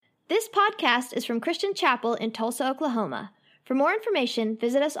This podcast is from Christian Chapel in Tulsa, Oklahoma. For more information,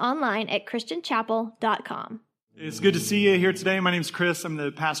 visit us online at christianchapel.com. It's good to see you here today. My name is Chris. I'm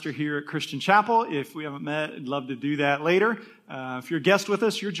the pastor here at Christian Chapel. If we haven't met, I'd love to do that later. If you're a guest with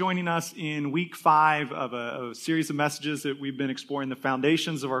us, you're joining us in week 5 of a series of messages that we've been exploring the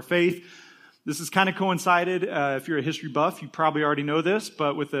foundations of our faith. This has kind of coincided, if you're a history buff, you probably already know this,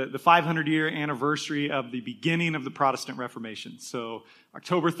 but with the 500-year anniversary of the beginning of the Protestant Reformation. So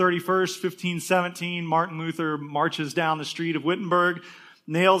October 31st, 1517, Martin Luther marches down the street of Wittenberg,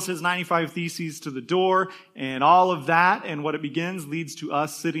 nails his 95 Theses to the door, and all of that and what it begins leads to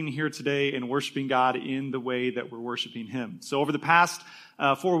us sitting here today and worshiping God in the way that we're worshiping Him. So over the past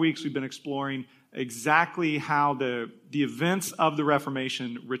 4 weeks, we've been exploring exactly how the events of the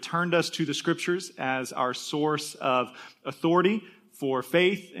Reformation returned us to the Scriptures as our source of authority for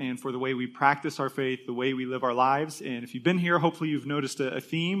faith and for the way we practice our faith, the way we live our lives. And if you've been here, hopefully you've noticed a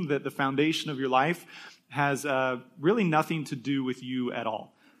theme that the foundation of your life has really nothing to do with you at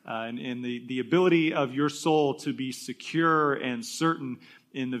all. And the ability of your soul to be secure and certain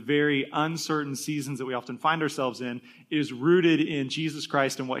in the very uncertain seasons that we often find ourselves in is rooted in Jesus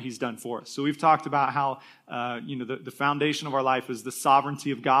Christ and what He's done for us. So we've talked about how the foundation of our life is the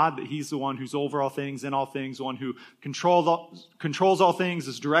sovereignty of God, that He's the one who's over all things, in all things, the one who controls all things,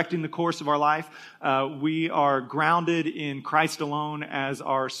 is directing the course of our life. We are grounded in Christ alone as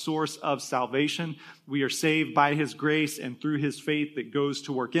our source of salvation. We are saved by His grace and through His faith that goes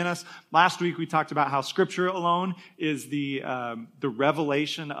to work in us. Last week we talked about how Scripture alone is the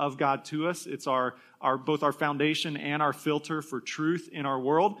revelation of God to us. It's both our foundation and our filter for truth in our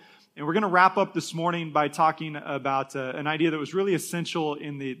world. And we're going to wrap up this morning by talking about an idea that was really essential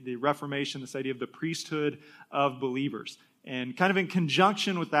in the Reformation, this idea of the priesthood of believers. And kind of in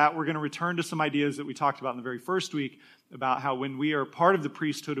conjunction with that, we're going to return to some ideas that we talked about in the very first week about how when we are part of the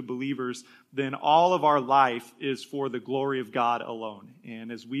priesthood of believers, then all of our life is for the glory of God alone.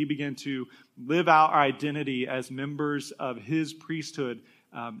 And as we begin to live out our identity as members of His priesthood,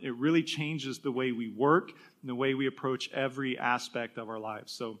 it really changes the way we work and the way we approach every aspect of our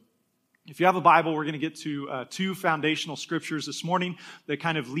lives. So if you have a Bible, we're going to get to 2 foundational scriptures this morning that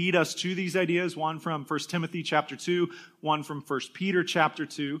kind of lead us to these ideas. One from 1 Timothy chapter 2, one from 1 Peter chapter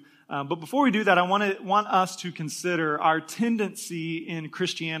 2. But before we do that, I want us to consider our tendency in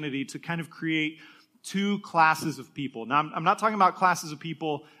Christianity to kind of create 2 classes of people. Now, I'm not talking about classes of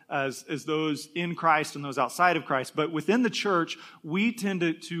people as those in Christ and those outside of Christ, but within the church, we tend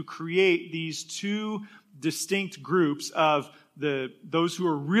to create these 2 distinct groups of those who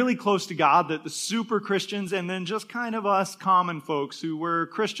are really close to God, the super Christians, and then just kind of us common folks who were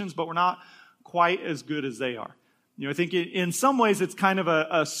Christians, but we're not quite as good as they are. I think in some ways it's kind of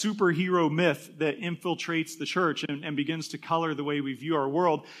a superhero myth that infiltrates the church and begins to color the way we view our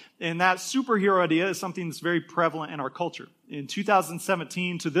world. And that superhero idea is something that's very prevalent in our culture. In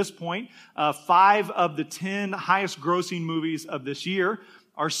 2017 to this point, 5 of the 10 highest grossing movies of this year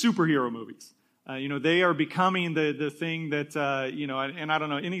are superhero movies. They are becoming the thing that, and I don't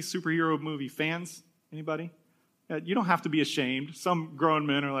know, any superhero movie fans? Anybody? You don't have to be ashamed. Some grown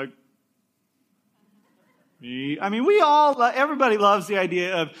men are like, me. I mean, everybody loves the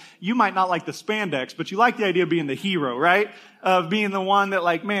idea of, you might not like the spandex, but you like the idea of being the hero, right? Of being the one that,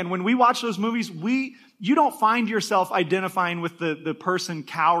 like, man, when we watch those movies, you don't find yourself identifying with the person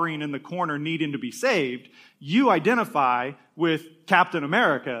cowering in the corner needing to be saved. You identify with Captain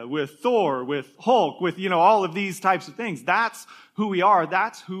America, with Thor, with Hulk, with, all of these types of things. That's who we are.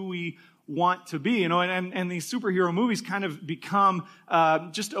 That's who we want to be, and these superhero movies kind of become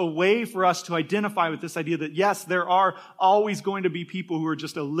just a way for us to identify with this idea that, yes, there are always going to be people who are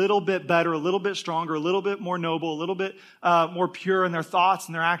just a little bit better, a little bit stronger, a little bit more noble, a little bit more pure in their thoughts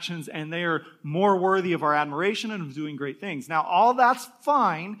and their actions, and they are more worthy of our admiration and of doing great things. Now, all that's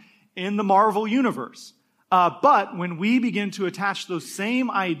fine in the Marvel universe. But when we begin to attach those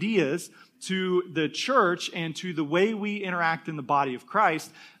same ideas to the church and to the way we interact in the body of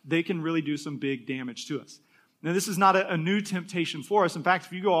Christ, they can really do some big damage to us. Now, this is not a new temptation for us. In fact,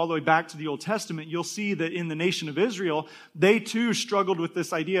 if you go all the way back to the Old Testament, you'll see that in the nation of Israel, they too struggled with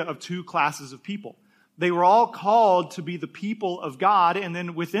this idea of 2 classes of people. They were all called to be the people of God, and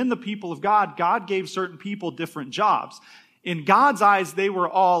then within the people of God, God gave certain people different jobs. In God's eyes, they were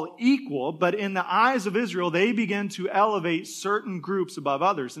all equal, but in the eyes of Israel, they began to elevate certain groups above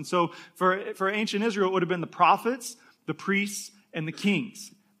others. And so for ancient Israel, it would have been the prophets, the priests, and the kings.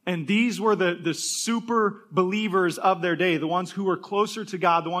 And these were the super believers of their day, the ones who were closer to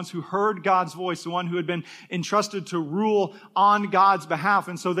God, the ones who heard God's voice, the one who had been entrusted to rule on God's behalf.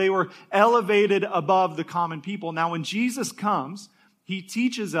 And so they were elevated above the common people. Now, when Jesus comes, he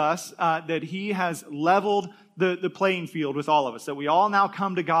teaches us that he has leveled the playing field with all of us, that we all now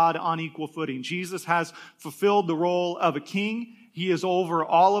come to God on equal footing. Jesus has fulfilled the role of a king. He is over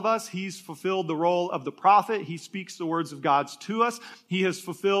all of us. He's fulfilled the role of the prophet. He speaks the words of God to us. He has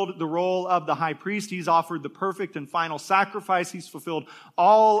fulfilled the role of the high priest. He's offered the perfect and final sacrifice. He's fulfilled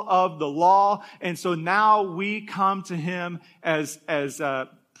all of the law. And so now we come to him as a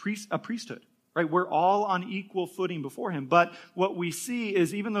priesthood. Right? We're all on equal footing before him. But what we see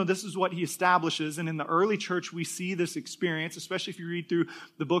is, even though this is what he establishes, and in the early church we see this experience, especially if you read through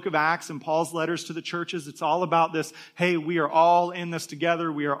the book of Acts and Paul's letters to the churches, it's all about this, hey, we are all in this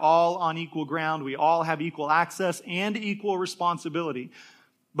together. We are all on equal ground. We all have equal access and equal responsibility.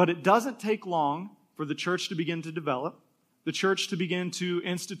 But it doesn't take long for the church to begin to develop, the church to begin to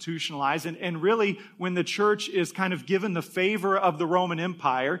institutionalize. And really, when the church is kind of given the favor of the Roman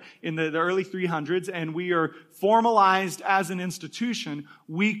Empire in the early 300s, and we are formalized as an institution,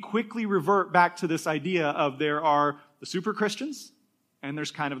 we quickly revert back to this idea of there are the super Christians, and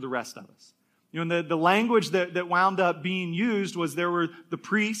there's kind of the rest of us. You know, the language that wound up being used was there were the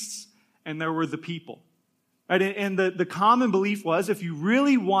priests and there were the people. Right? And the common belief was, if you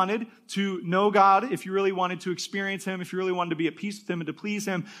really wanted to know God, if you really wanted to experience him, if you really wanted to be at peace with him and to please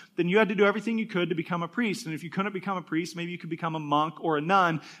him, then you had to do everything you could to become a priest. And if you couldn't become a priest, maybe you could become a monk or a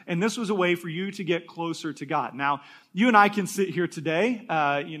nun. And this was a way for you to get closer to God. Now, you and I can sit here today,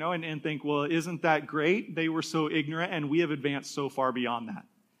 and think, well, isn't that great? They were so ignorant, and we have advanced so far beyond that.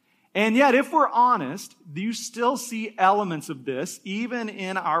 And yet, if we're honest, you still see elements of this even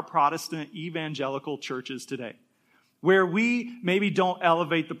in our Protestant evangelical churches today, where we maybe don't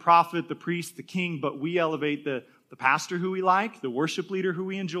elevate the prophet, the priest, the king, but we elevate the pastor who we like, the worship leader who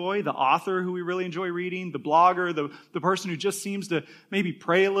we enjoy, the author who we really enjoy reading, the blogger, the person who just seems to maybe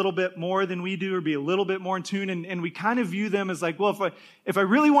pray a little bit more than we do or be a little bit more in tune. And we kind of view them as like, well, if I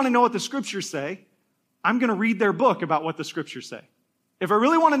really want to know what the scriptures say, I'm going to read their book about what the scriptures say. If I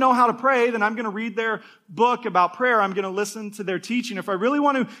really want to know how to pray, then I'm going to read their book about prayer. I'm going to listen to their teaching. If I really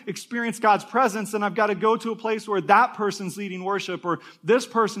want to experience God's presence, then I've got to go to a place where that person's leading worship or this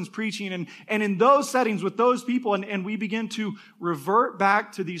person's preaching. And in those settings with those people, and we begin to revert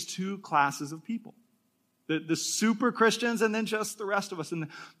back to these two classes of people. The super Christians and then just the rest of us. And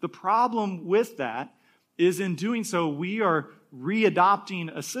the problem with that is, in doing so, we are readopting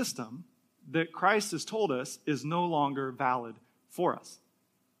a system that Christ has told us is no longer valid for us.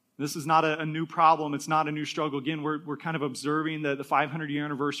 This is not a new problem. It's not a new struggle. Again, we're kind of observing the 500-year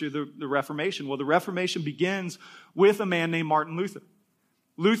anniversary of the Reformation. Well, the Reformation begins with a man named Martin Luther.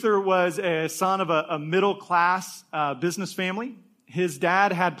 Luther was a son of a middle-class business family. His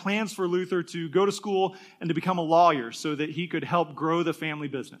dad had plans for Luther to go to school and to become a lawyer so that he could help grow the family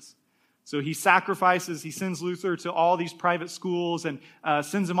business. So he sends Luther to all these private schools and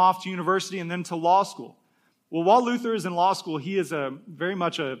sends him off to university and then to law school. Well, while Luther is in law school, he is very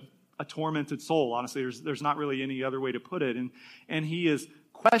much a tormented soul, honestly. There's not really any other way to put it. And he is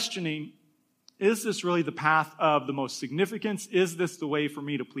questioning, is this really the path of the most significance? Is this the way for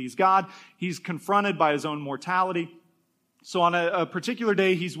me to please God? He's confronted by his own mortality. So on a particular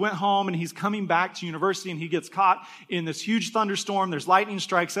day, he's went home and he's coming back to university and he gets caught in this huge thunderstorm. There's lightning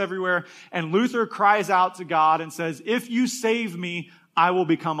strikes everywhere. And Luther cries out to God and says, if you save me, I will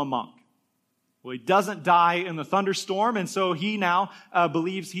become a monk. Well, he doesn't die in the thunderstorm, and so he now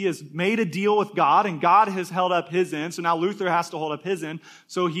believes he has made a deal with God, and God has held up his end, so now Luther has to hold up his end,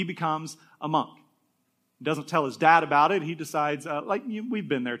 so he becomes a monk. He doesn't tell his dad about it. He decides, we've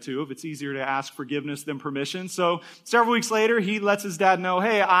been there too, if it's easier to ask forgiveness than permission. So several weeks later, he lets his dad know,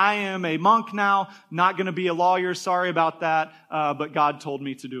 hey, I am a monk now, not going to be a lawyer, sorry about that, but God told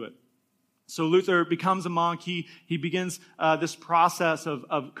me to do it. So Luther becomes a monk. He begins this process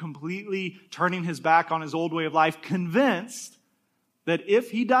of completely turning his back on his old way of life, convinced that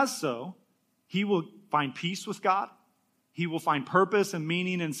if he does so, he will find peace with God. He will find purpose and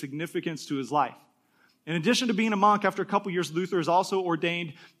meaning and significance to his life. In addition to being a monk, after a couple years, Luther is also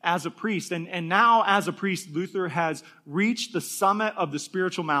ordained as a priest. And now, as a priest, Luther has reached the summit of the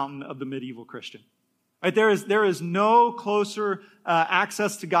spiritual mountain of the medieval Christian. Right, there is no closer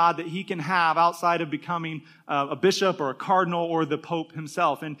access to God that he can have outside of becoming a bishop or a cardinal or the Pope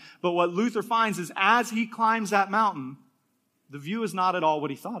himself. But what Luther finds is, as he climbs that mountain, the view is not at all what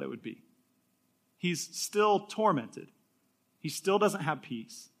he thought it would be. He's still tormented. He still doesn't have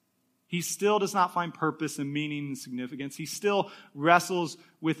peace. He still does not find purpose and meaning and significance. He still wrestles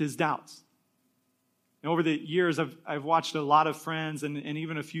with his doubts. And over the years, I've watched a lot of friends and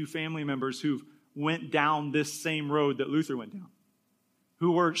even a few family members who've went down this same road that Luther went down,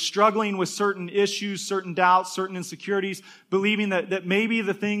 who were struggling with certain issues, certain doubts, certain insecurities, believing that maybe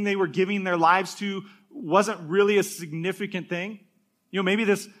the thing they were giving their lives to wasn't really a significant thing. Maybe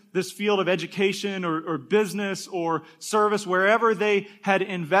this field of education or business or service, wherever they had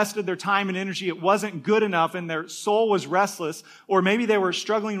invested their time and energy, it wasn't good enough and their soul was restless. Or maybe they were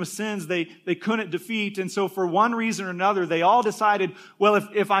struggling with sins they couldn't defeat. And so for one reason or another, they all decided, well,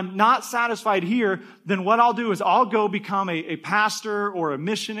 if I'm not satisfied here, then what I'll do is I'll go become a pastor or a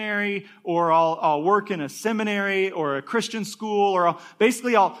missionary, or I'll work in a seminary or a Christian school, or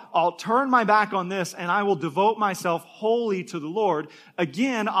I'll turn my back on this and I will devote myself wholly to the Lord.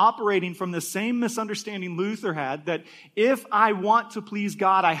 Again, operating from the same misunderstanding Luther had, that if I want to please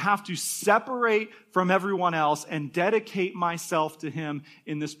God, I have to separate from everyone else and dedicate myself to Him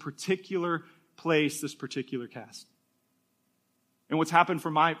in this particular place, this particular caste. And what's happened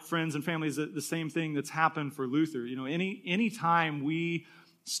for my friends and family is the same thing that's happened for Luther. Any time we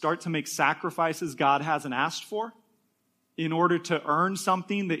start to make sacrifices God hasn't asked for in order to earn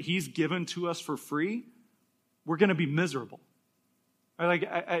something that He's given to us for free, we're going to be miserable.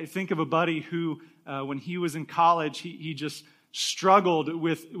 I think of a buddy who, when he was in college, he just struggled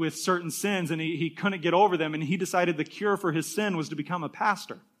with certain sins and he couldn't get over them, and he decided the cure for his sin was to become a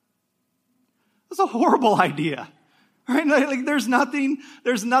pastor. That's a horrible idea, right? Like there's nothing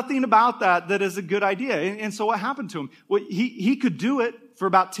about that is a good idea. And so what happened to him? Well, he could do it for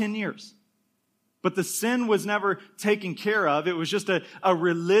about 10 years. But the sin was never taken care of. It was just a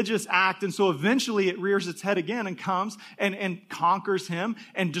religious act. And so eventually it rears its head again and comes and conquers him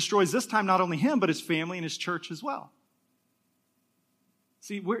and destroys this time not only him, but his family and his church as well.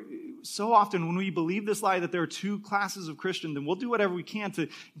 See, so often when we believe this lie that there are two classes of Christian, then we'll do whatever we can to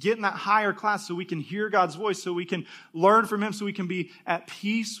get in that higher class so we can hear God's voice, so we can learn from Him, so we can be at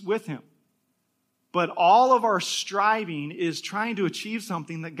peace with Him. But all of our striving is trying to achieve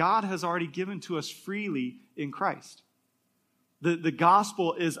something that God has already given to us freely in Christ. The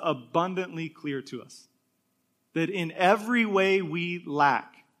gospel is abundantly clear to us that in every way we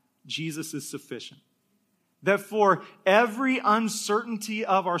lack, Jesus is sufficient. That for every uncertainty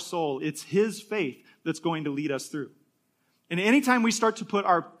of our soul, it's His faith that's going to lead us through. And anytime we start to put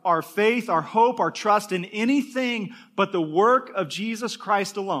our faith, our hope, our trust in anything but the work of Jesus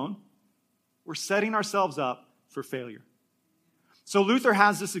Christ alone, we're setting ourselves up for failure. So Luther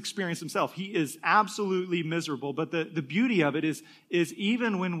has this experience himself. He is absolutely miserable. But the beauty of it is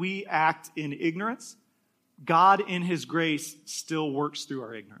even when we act in ignorance, God in His grace still works through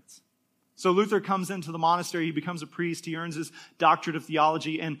our ignorance. So Luther comes into the monastery, he becomes a priest, he earns his doctorate of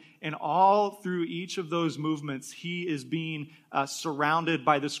theology, and all through each of those movements, he is being surrounded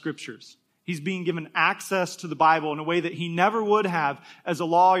by the Scriptures. He's being given access to the Bible in a way that he never would have as a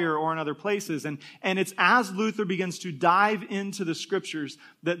lawyer or in other places. And it's as Luther begins to dive into the Scriptures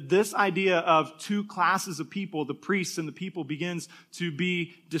that this idea of two classes of people, the priests and the people, begins to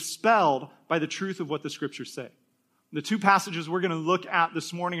be dispelled by the truth of what the Scriptures say. The two passages we're going to look at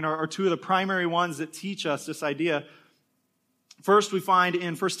this morning are two of the primary ones that teach us this idea. First, we find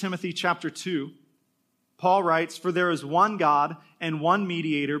in 1 Timothy chapter 2, Paul writes, "For there is one God and one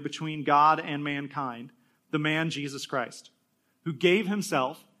mediator between God and mankind, the man Jesus Christ, who gave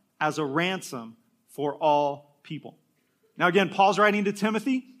Himself as a ransom for all people." Now again, Paul's writing to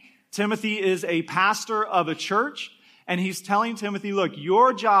Timothy. Timothy is a pastor of a church, and he's telling Timothy, look,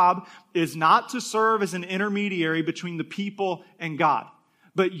 your job is not to serve as an intermediary between the people and God,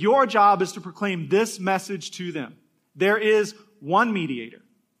 but your job is to proclaim this message to them. There is one mediator,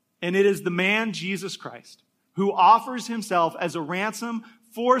 and it is the man Jesus Christ, who offers Himself as a ransom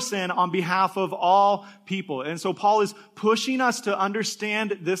for sin on behalf of all people. And so Paul is pushing us to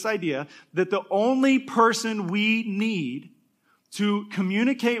understand this idea that the only person we need to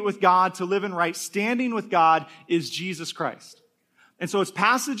communicate with God, to live in right standing with God, is Jesus Christ. And so it's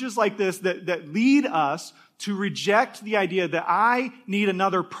passages like this that lead us to reject the idea that I need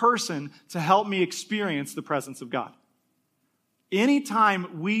another person to help me experience the presence of God.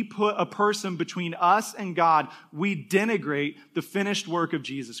 Anytime we put a person between us and God, we denigrate the finished work of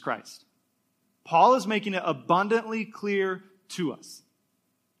Jesus Christ. Paul is making it abundantly clear to us.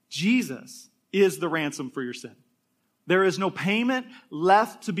 Jesus is the ransom for your sin. There is no payment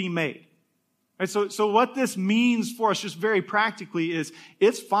left to be made. Right, so what this means for us just very practically is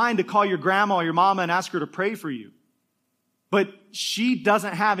it's fine to call your grandma or your mama and ask her to pray for you. But she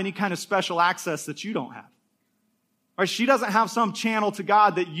doesn't have any kind of special access that you don't have. Or she doesn't have some channel to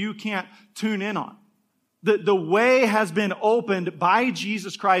God that you can't tune in on. The way has been opened by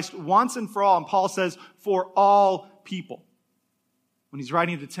Jesus Christ once and for all. And Paul says, for all people. When he's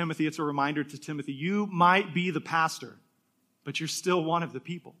writing to Timothy, it's a reminder to Timothy, you might be the pastor, but you're still one of the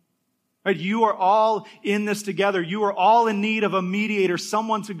people. Right? You are all in this together. You are all in need of a mediator,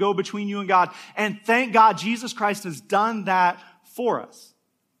 someone to go between you and God. And thank God Jesus Christ has done that for us.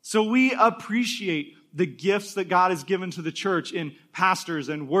 So we appreciate the gifts that God has given to the church in pastors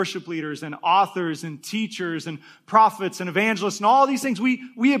and worship leaders and authors and teachers and prophets and evangelists and all these things.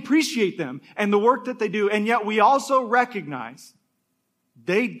 We appreciate them and the work that they do. And yet we also recognize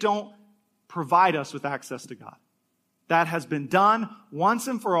they don't provide us with access to God. That has been done once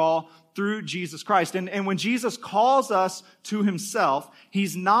and for all through Jesus Christ. And when Jesus calls us to himself,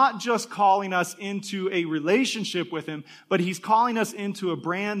 he's not just calling us into a relationship with him, but he's calling us into a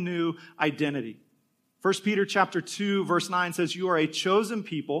brand new identity. 1 Peter chapter 2, verse 9 says, "You are a chosen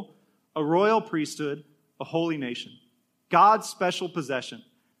people, a royal priesthood, a holy nation, God's special possession,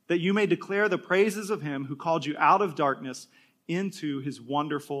 that you may declare the praises of him who called you out of darkness into his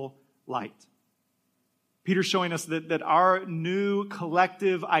wonderful light." Peter's showing us that our new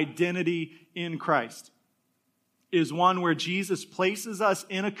collective identity in Christ is one where Jesus places us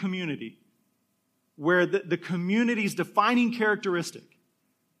in a community where the community's defining characteristic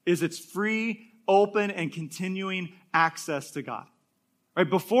is its free, open, and continuing access to God. Right?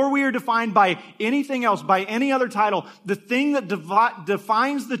 Before we are defined by anything else, by any other title, the thing that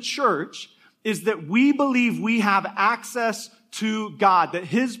defines the church is that we believe we have access to God, that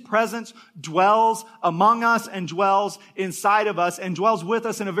his presence dwells among us and dwells inside of us and dwells with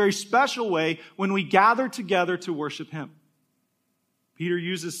us in a very special way when we gather together to worship him. Peter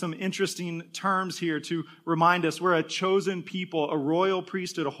uses some interesting terms here to remind us we're a chosen people, a royal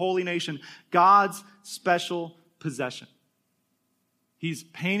priesthood, a holy nation, God's special possession. He's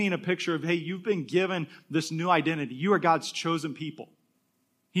painting a picture of, hey, you've been given this new identity. You are God's chosen people.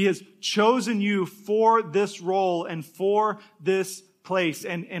 He has chosen you for this role and for this place.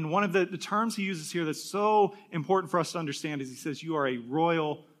 And one of the terms he uses here that's so important for us to understand is he says, you are a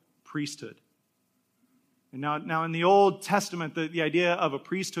royal priesthood. And now in the Old Testament, the idea of a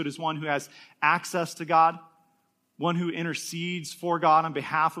priesthood is one who has access to God, one who intercedes for God on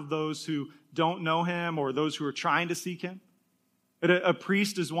behalf of those who don't know him or those who are trying to seek him. A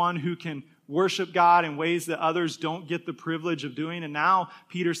priest is one who can worship God in ways that others don't get the privilege of doing. And now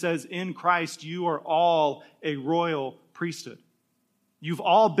Peter says, in Christ, you are all a royal priesthood. You've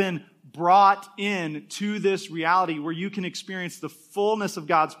all been brought in to this reality where you can experience the fullness of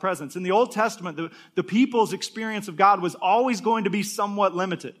God's presence. In the Old Testament, the people's experience of God was always going to be somewhat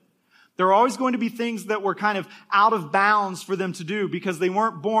limited. There are always going to be things that were kind of out of bounds for them to do because they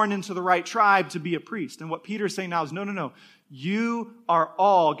weren't born into the right tribe to be a priest. And what Peter's saying now is, no. You are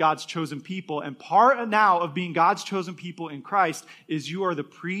all God's chosen people. And part now of being God's chosen people in Christ is you are the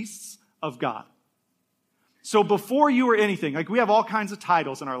priests of God. So before you were anything, like we have all kinds of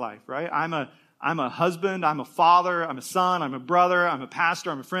titles in our life, right? I'm a husband, I'm a father, I'm a son, I'm a brother, I'm a pastor,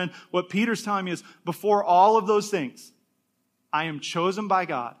 I'm a friend. What Peter's telling me is before all of those things, I am chosen by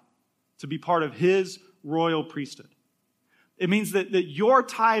God to be part of his royal priesthood. It means that your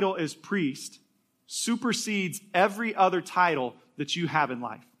title as priest supersedes every other title that you have in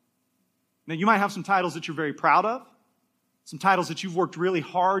life. Now, you might have some titles that you're very proud of, some titles that you've worked really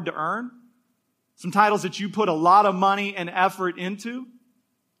hard to earn, some titles that you put a lot of money and effort into,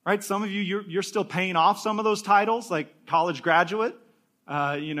 right? Some of you, you're still paying off some of those titles, like college graduate,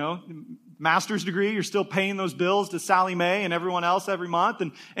 master's degree, you're still paying those bills to Sally Mae and everyone else every month,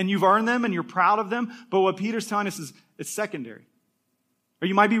 and you've earned them and you're proud of them. But what Peter's telling us is it's secondary. Or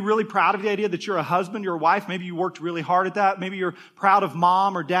you might be really proud of the idea that you're a husband, you're a wife. Maybe you worked really hard at that. Maybe you're proud of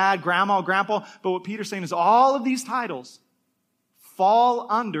mom or dad, grandma or grandpa. But what Peter's saying is all of these titles fall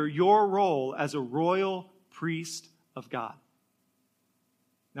under your role as a royal priest of God.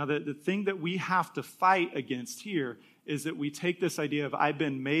 Now, the thing that we have to fight against here is that we take this idea of I've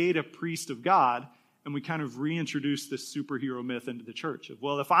been made a priest of God, and we kind of reintroduce this superhero myth into the church of,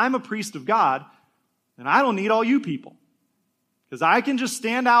 well, if I'm a priest of God, then I don't need all you people. Because I can just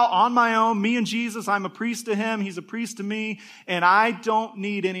stand out on my own, me and Jesus, I'm a priest to him, he's a priest to me, and I don't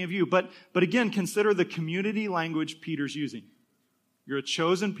need any of you. But again, consider the community language Peter's using. You're a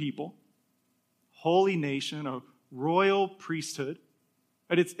chosen people, holy nation, a royal priesthood.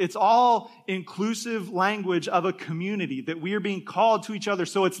 But it's all inclusive language of a community that we are being called to each other.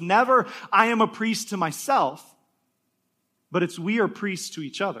 So it's never, I am a priest to myself, but it's we are priests to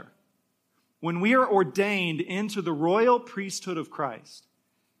each other. When we are ordained into the royal priesthood of Christ,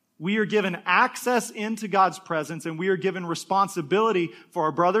 we are given access into God's presence and we are given responsibility for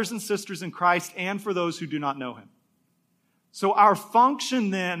our brothers and sisters in Christ and for those who do not know him. So our function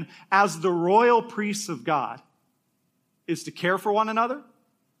then as the royal priests of God is to care for one another,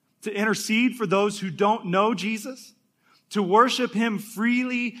 to intercede for those who don't know Jesus, to worship him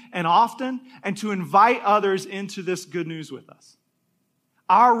freely and often, and to invite others into this good news with us.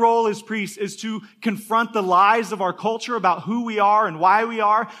 Our role as priests is to confront the lies of our culture about who we are and why we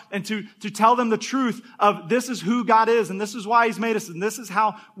are, and to tell them the truth of this is who God is, and this is why he's made us, and this is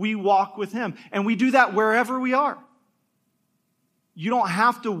how we walk with him. And we do that wherever we are. You don't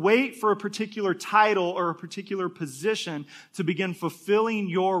have to wait for a particular title or a particular position to begin fulfilling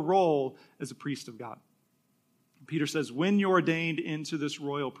your role as a priest of God. Peter says, when you're ordained into this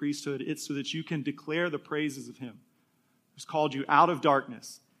royal priesthood, it's so that you can declare the praises of him who's called you out of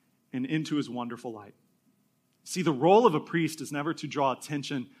darkness and into his wonderful light. See, the role of a priest is never to draw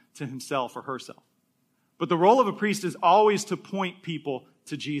attention to himself or herself. But the role of a priest is always to point people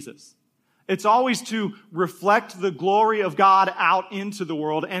to Jesus. It's always to reflect the glory of God out into the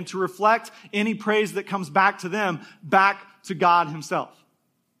world and to reflect any praise that comes back to them, back to God himself.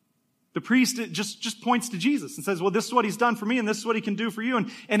 The priest just points to Jesus and says, well, this is what he's done for me and this is what he can do for you. And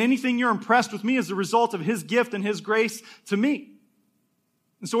anything you're impressed with me is the result of his gift and his grace to me.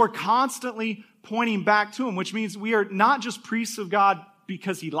 And so we're constantly pointing back to him, which means we are not just priests of God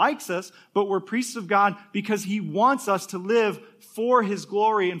because he likes us, but we're priests of God because he wants us to live for his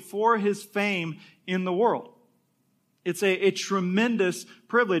glory and for his fame in the world. It's a tremendous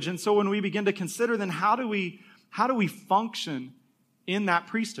privilege. And so when we begin to consider, then how do we function in that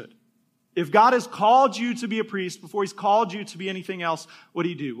priesthood? If God has called you to be a priest before he's called you to be anything else, what do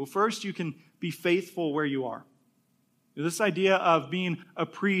you do? Well, first, you can be faithful where you are. This idea of being a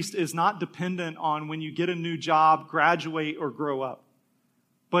priest is not dependent on when you get a new job, graduate, or grow up.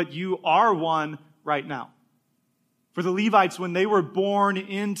 But you are one right now. For the Levites, when they were born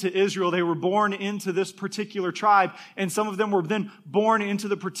into Israel, they were born into this particular tribe, and some of them were then born into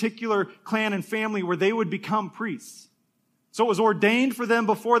the particular clan and family where they would become priests. So it was ordained for them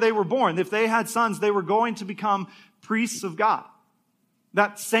before they were born. If they had sons, they were going to become priests of God.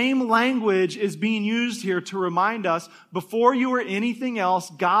 That same language is being used here to remind us, before you were anything else,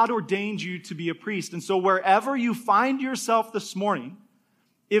 God ordained you to be a priest. And so wherever you find yourself this morning,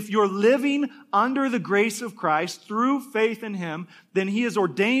 if you're living under the grace of Christ through faith in him, then he has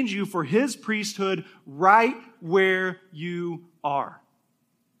ordained you for his priesthood right where you are.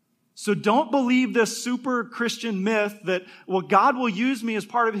 So don't believe this super Christian myth that, well, God will use me as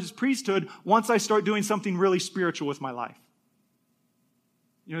part of his priesthood once I start doing something really spiritual with my life.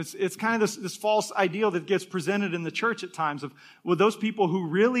 You know, it's kind of this false ideal that gets presented in the church at times of, well, those people who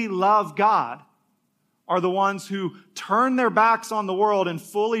really love God are the ones who turn their backs on the world and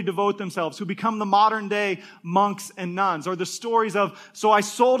fully devote themselves, who become the modern day monks and nuns, or the stories of, so I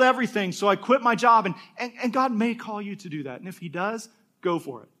sold everything, so I quit my job, and God may call you to do that. And if he does, go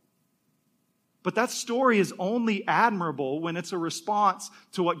for it. But that story is only admirable when it's a response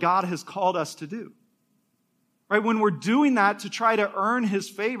to what God has called us to do. Right? When we're doing that to try to earn his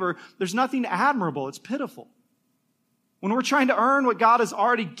favor, there's nothing admirable. It's pitiful. When we're trying to earn what God has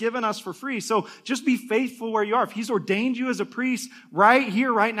already given us for free. So just be faithful where you are. If he's ordained you as a priest right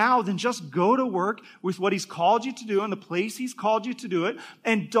here, right now, then just go to work with what he's called you to do in the place he's called you to do it.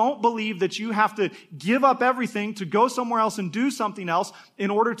 And don't believe that you have to give up everything to go somewhere else and do something else in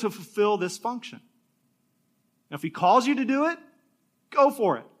order to fulfill this function. Now, if he calls you to do it, go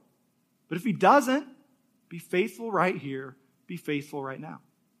for it. But if he doesn't, be faithful right here. Be faithful right now.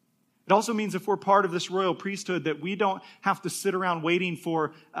 It also means if we're part of this royal priesthood that we don't have to sit around waiting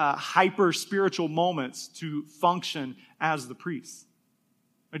for hyper-spiritual moments to function as the priests.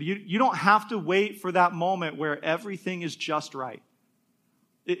 You don't have to wait for that moment where everything is just right.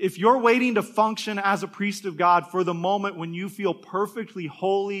 If you're waiting to function as a priest of God for the moment when you feel perfectly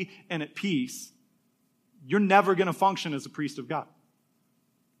holy and at peace, you're never going to function as a priest of God.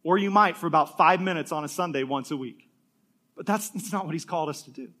 Or you might for about 5 minutes on a Sunday once a week. But that's not what he's called us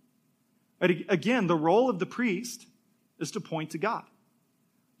to do. Again, the role of the priest is to point to God.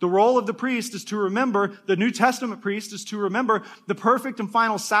 The role of the priest is to remember, the New Testament priest is to remember the perfect and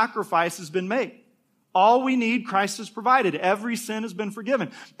final sacrifice has been made. All we need, Christ has provided. Every sin has been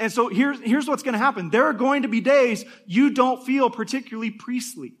forgiven. And so here's what's going to happen. There are going to be days you don't feel particularly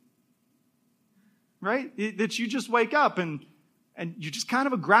priestly. Right? That you just wake up and you're just kind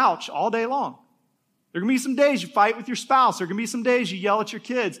of a grouch all day long. There are going to be some days you fight with your spouse. There are going to be some days you yell at your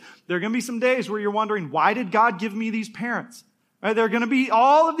kids. There are going to be some days where you're wondering, why did God give me these parents? Right? There are going to be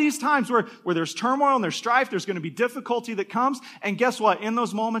all of these times where there's turmoil and there's strife. There's going to be difficulty that comes. And guess what? In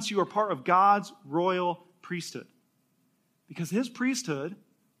those moments, you are part of God's royal priesthood. Because his priesthood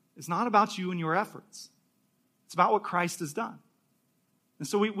is not about you and your efforts. It's about what Christ has done. And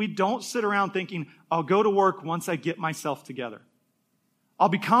so we don't sit around thinking, I'll go to work once I get myself together. I'll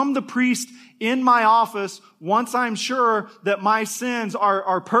become the priest in my office once I'm sure that my sins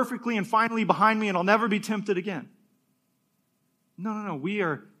are perfectly and finally behind me and I'll never be tempted again. No. We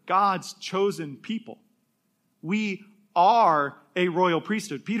are God's chosen people. We are a royal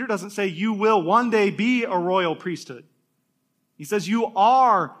priesthood. Peter doesn't say you will one day be a royal priesthood. He says you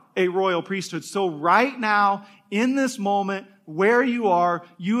are a royal priesthood. So right now, in this moment, where you are,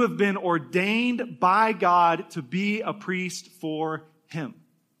 you have been ordained by God to be a priest for Him.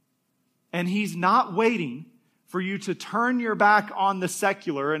 And He's not waiting for you to turn your back on the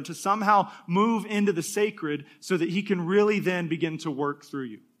secular and to somehow move into the sacred so that He can really then begin to work through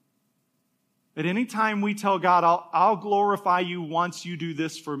you. At any time we tell God, I'll glorify you once you do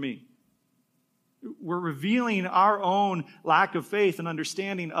this for me, we're revealing our own lack of faith and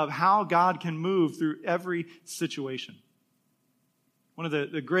understanding of how God can move through every situation. One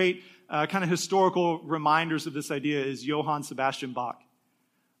of the great kind of historical reminders of this idea is Johann Sebastian Bach.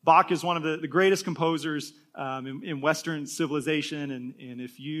 Bach is one of the greatest composers in Western civilization, and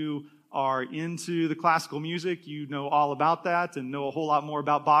if you are into the classical music, you know all about that and know a whole lot more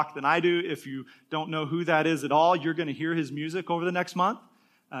about Bach than I do. If you don't know who that is at all, you're going to hear his music over the next month.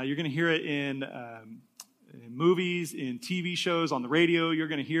 You're going to hear it in movies, in TV shows, on the radio. You're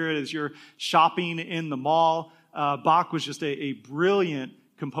going to hear it as you're shopping in the mall. Bach was just a brilliant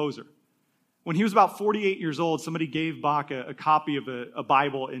composer. When he was about 48 years old, somebody gave Bach a copy of a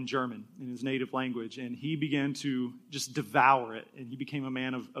Bible in German, in his native language, and he began to just devour it, and he became a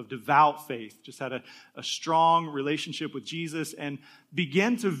man of devout faith, just had a strong relationship with Jesus, and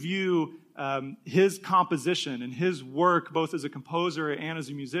began to view his composition and his work, both as a composer and as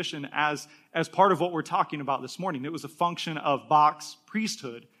a musician, as part of what we're talking about this morning. It was a function of Bach's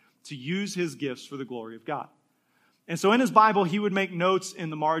priesthood to use his gifts for the glory of God. And so in his Bible, he would make notes in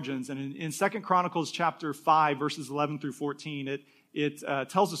the margins. And in 2 Chronicles chapter 5, verses 11 through 14, it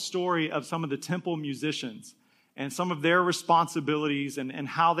tells a story of some of the temple musicians and some of their responsibilities and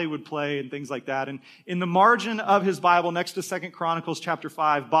how they would play and things like that. And in the margin of his Bible, next to 2 Chronicles chapter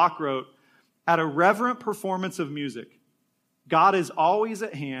 5, Bach wrote, "At a reverent performance of music, God is always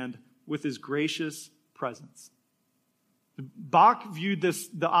at hand with His gracious presence." Bach viewed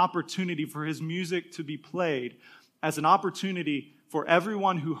the opportunity for his music to be played as an opportunity for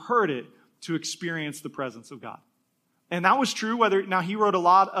everyone who heard it to experience the presence of God. And that was true now he wrote a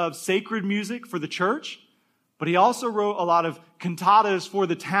lot of sacred music for the church, but he also wrote a lot of cantatas for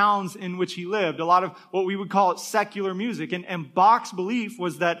the towns in which he lived, a lot of what we would call secular music. And Bach's belief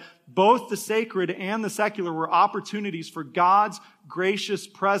was that both the sacred and the secular were opportunities for God's gracious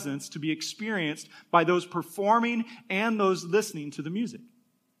presence to be experienced by those performing and those listening to the music.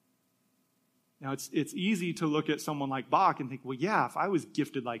 Now, it's easy to look at someone like Bach and think, well, yeah, if I was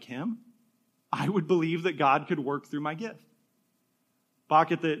gifted like him, I would believe that God could work through my gift.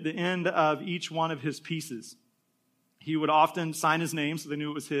 Bach, at the end of each one of his pieces, he would often sign his name so they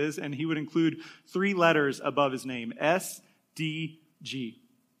knew it was his, and he would include 3 letters above his name, S-D-G,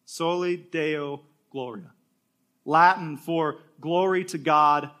 Soli Deo Gloria, Latin for glory to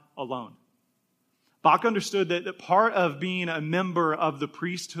God alone. Bach understood that part of being a member of the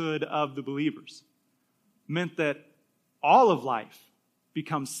priesthood of the believers meant that all of life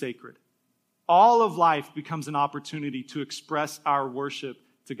becomes sacred. All of life becomes an opportunity to express our worship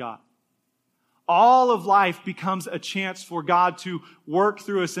to God. All of life becomes a chance for God to work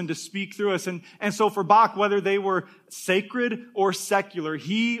through us and to speak through us. And so for Bach, whether they were sacred or secular,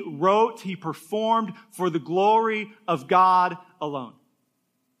 he wrote, he performed for the glory of God alone,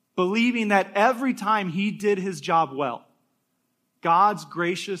 believing that every time he did his job well, God's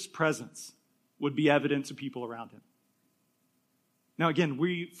gracious presence would be evident to people around him. Now again,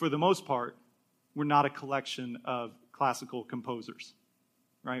 for the most part, we're not a collection of classical composers,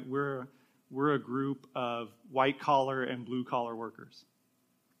 right? We're a group of white-collar and blue-collar workers.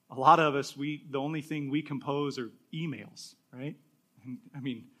 A lot of us, the only thing we compose are emails, right? I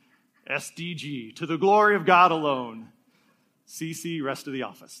mean, SDG, to the glory of God alone. CC, rest of the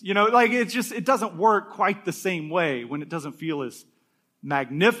office. It doesn't work quite the same way when it doesn't feel as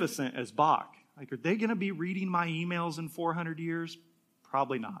magnificent as Bach. Are they going to be reading my emails in 400 years?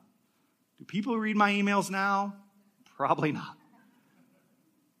 Probably not. Do people read my emails now? Probably not.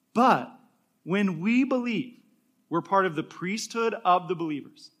 But when we believe we're part of the priesthood of the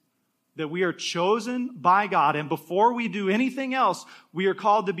believers, that we are chosen by God, and before we do anything else, we are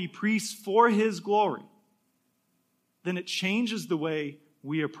called to be priests for His glory, then it changes the way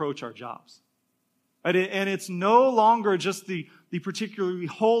we approach our jobs. And it's no longer just the particularly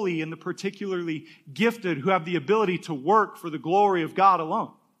holy and the particularly gifted who have the ability to work for the glory of God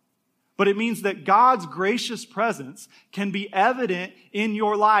alone. but it means that God's gracious presence can be evident in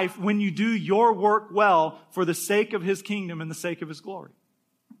your life when you do your work well for the sake of his kingdom and the sake of his glory.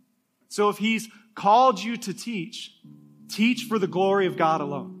 So if he's called you to teach, teach for the glory of God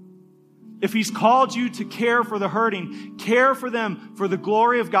alone. If he's called you to care for the hurting, care for them for the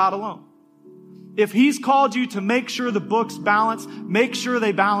glory of God alone. If he's called you to make sure the books balance, make sure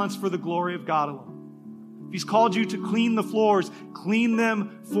they balance for the glory of God alone. If he's called you to clean the floors, clean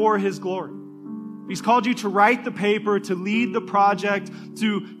them for his glory. If he's called you to write the paper, to lead the project,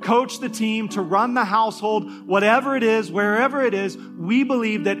 to coach the team, to run the household, whatever it is, wherever it is, we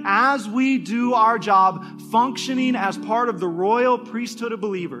believe that as we do our job, functioning as part of the royal priesthood of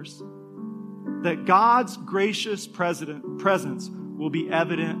believers, that God's gracious presence will be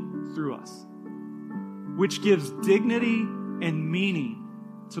evident through us, which gives dignity and meaning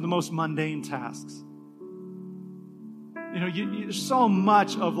to the most mundane tasks. You know, there's so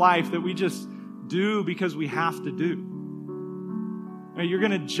much of life that we just do because we have to do. You're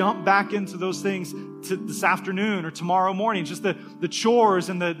going to jump back into those things this afternoon or tomorrow morning, just the chores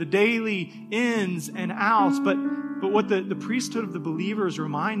and the daily ins and outs. But what the priesthood of the believers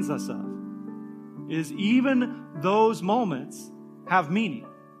reminds us of is even those moments have meaning,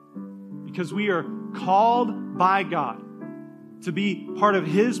 because we are called by God to be part of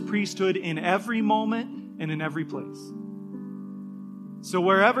his priesthood in every moment and in every place. So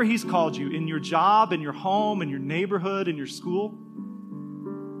wherever he's called you, in your job, in your home, in your neighborhood, in your school,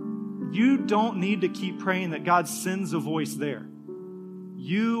 you don't need to keep praying that God sends a voice there.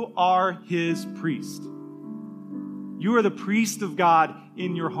 You are his priest. You are the priest of God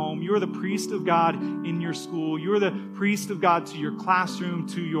in your home. You are the priest of God in your school. You are the priest of God to your classroom,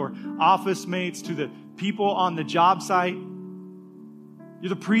 to your office mates, to the people on the job site. You're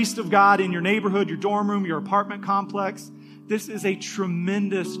the priest of God in your neighborhood, your dorm room, your apartment complex. This is a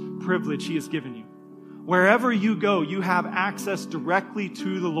tremendous privilege he has given you. Wherever you go, you have access directly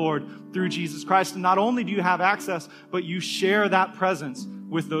to the Lord through Jesus Christ. And not only do you have access, but you share that presence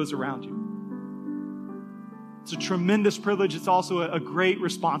with those around you. It's a tremendous privilege. It's also a great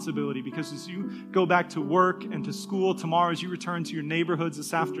responsibility, because as you go back to work and to school tomorrow, as you return to your neighborhoods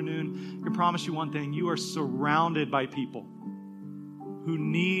this afternoon, I can promise you one thing: you are surrounded by people who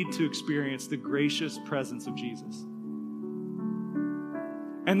need to experience the gracious presence of Jesus.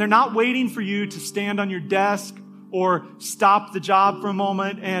 And they're not waiting for you to stand on your desk or stop the job for a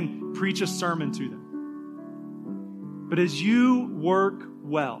moment and preach a sermon to them. But as you work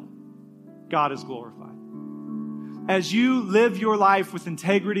well, God is glorified. As you live your life with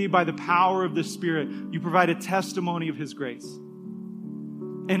integrity by the power of the Spirit, you provide a testimony of his grace.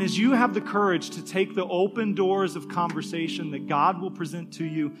 And as you have the courage to take the open doors of conversation that God will present to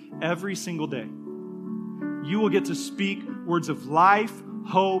you every single day, you will get to speak words of life,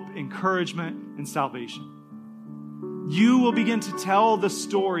 hope, encouragement, and salvation. You will begin to tell the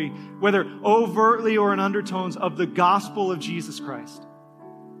story, whether overtly or in undertones, of the gospel of Jesus Christ.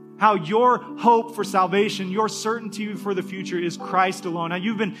 How your hope for salvation, your certainty for the future is Christ alone. How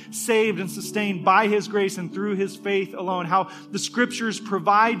you've been saved and sustained by his grace and through his faith alone. How the scriptures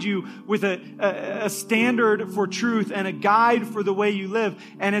provide you with a standard for truth and a guide for the way you live.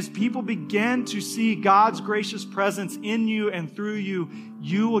 And as people begin to see God's gracious presence in you and through you,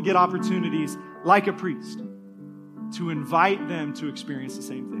 you will get opportunities like a priest to invite them to experience the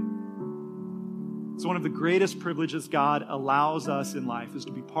same thing. So one of the greatest privileges God allows us in life is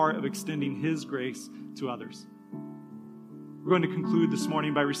to be part of extending his grace to others. We're going to conclude this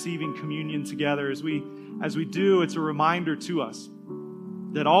morning by receiving communion together. As we do, it's a reminder to us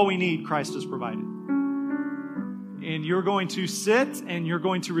that all we need, Christ has provided. And you're going to sit and you're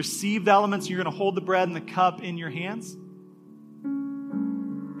going to receive the elements. You're going to hold the bread and the cup in your hands.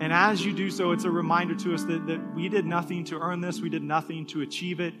 And as you do so, it's a reminder to us that we did nothing to earn this. We did nothing to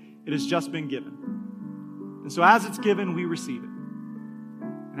achieve it. It has just been given. And so as it's given, we receive it.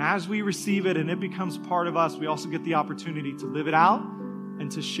 And as we receive it and it becomes part of us, we also get the opportunity to live it out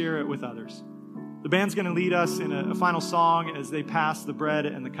and to share it with others. The band's going to lead us in a final song as they pass the bread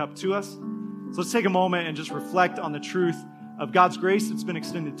and the cup to us. So let's take a moment and just reflect on the truth of God's grace that's been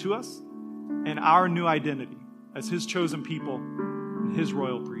extended to us and our new identity as his chosen people and his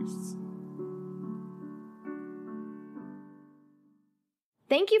royal priests.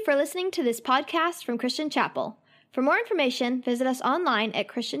 Thank you for listening to this podcast from Christian Chapel. For more information, visit us online at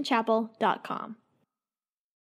christianchapel.com.